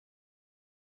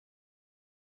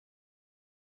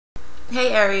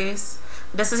Hey Aries,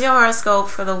 this is your horoscope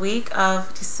for the week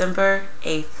of December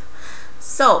 8th.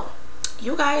 So,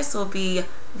 you guys will be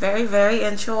very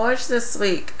in charge this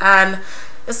week. And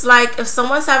it's like if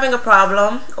someone's having a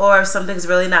problem or if something's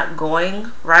really not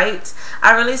going right,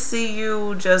 I really see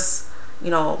you just,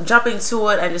 jump into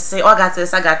it and just say, oh, I got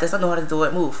this, I know how to do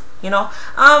it, move,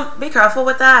 Be careful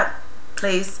with that,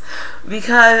 please,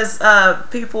 because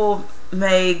people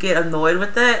may get annoyed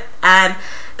with it. And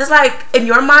it's like, in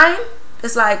your mind,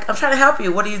 it's like, I'm trying to help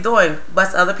you. What are you doing? But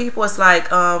to other people, it's like,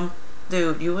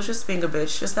 dude, you was just being a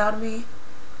bitch just now to me.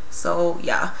 So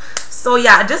yeah.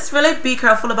 Just really be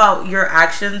careful about your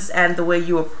actions and the way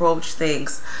you approach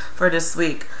things for this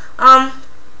week.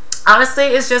 Honestly,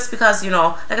 it's just because,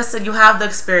 like I said, you have the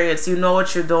experience, you know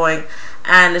what you're doing,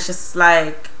 and it's just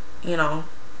like, you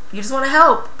just want to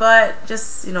help, but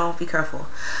just, be careful.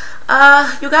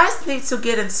 You guys need to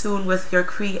get in tune with your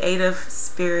creative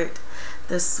spirit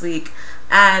this week,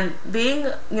 and being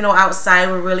outside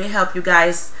will really help you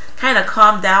guys kind of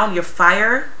calm down your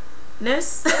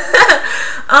fireness.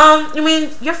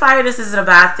 Your fireness isn't a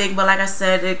bad thing, but like I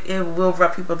said, it will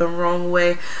rub people the wrong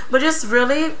way. But just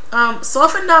really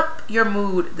soften up your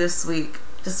mood this week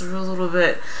just a little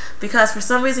bit, because for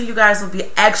some reason you guys will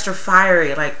be extra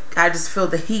fiery. Like, I just feel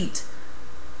the heat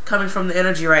coming from the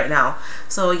energy right now.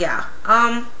 So yeah.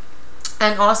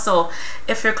 And also,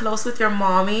 if you're close with your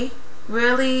mommy,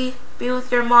 really be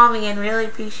with your mommy and really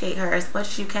appreciate her as much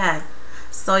as you can.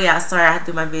 So yeah, sorry I had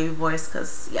to do my baby voice,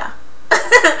 because yeah.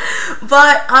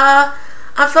 But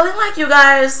I'm feeling like you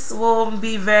guys will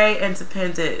be very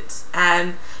independent,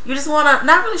 and you just want to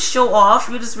not really show off,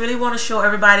 you just really want to show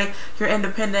everybody your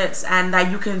independence and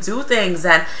that you can do things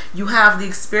and you have the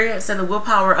experience and the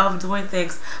willpower of doing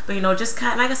things. But just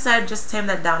kind of, like I said, just tame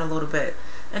that down a little bit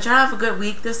and try to have a good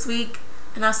week this week,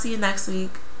 and I'll see you next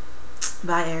week.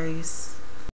 Bye, Aries.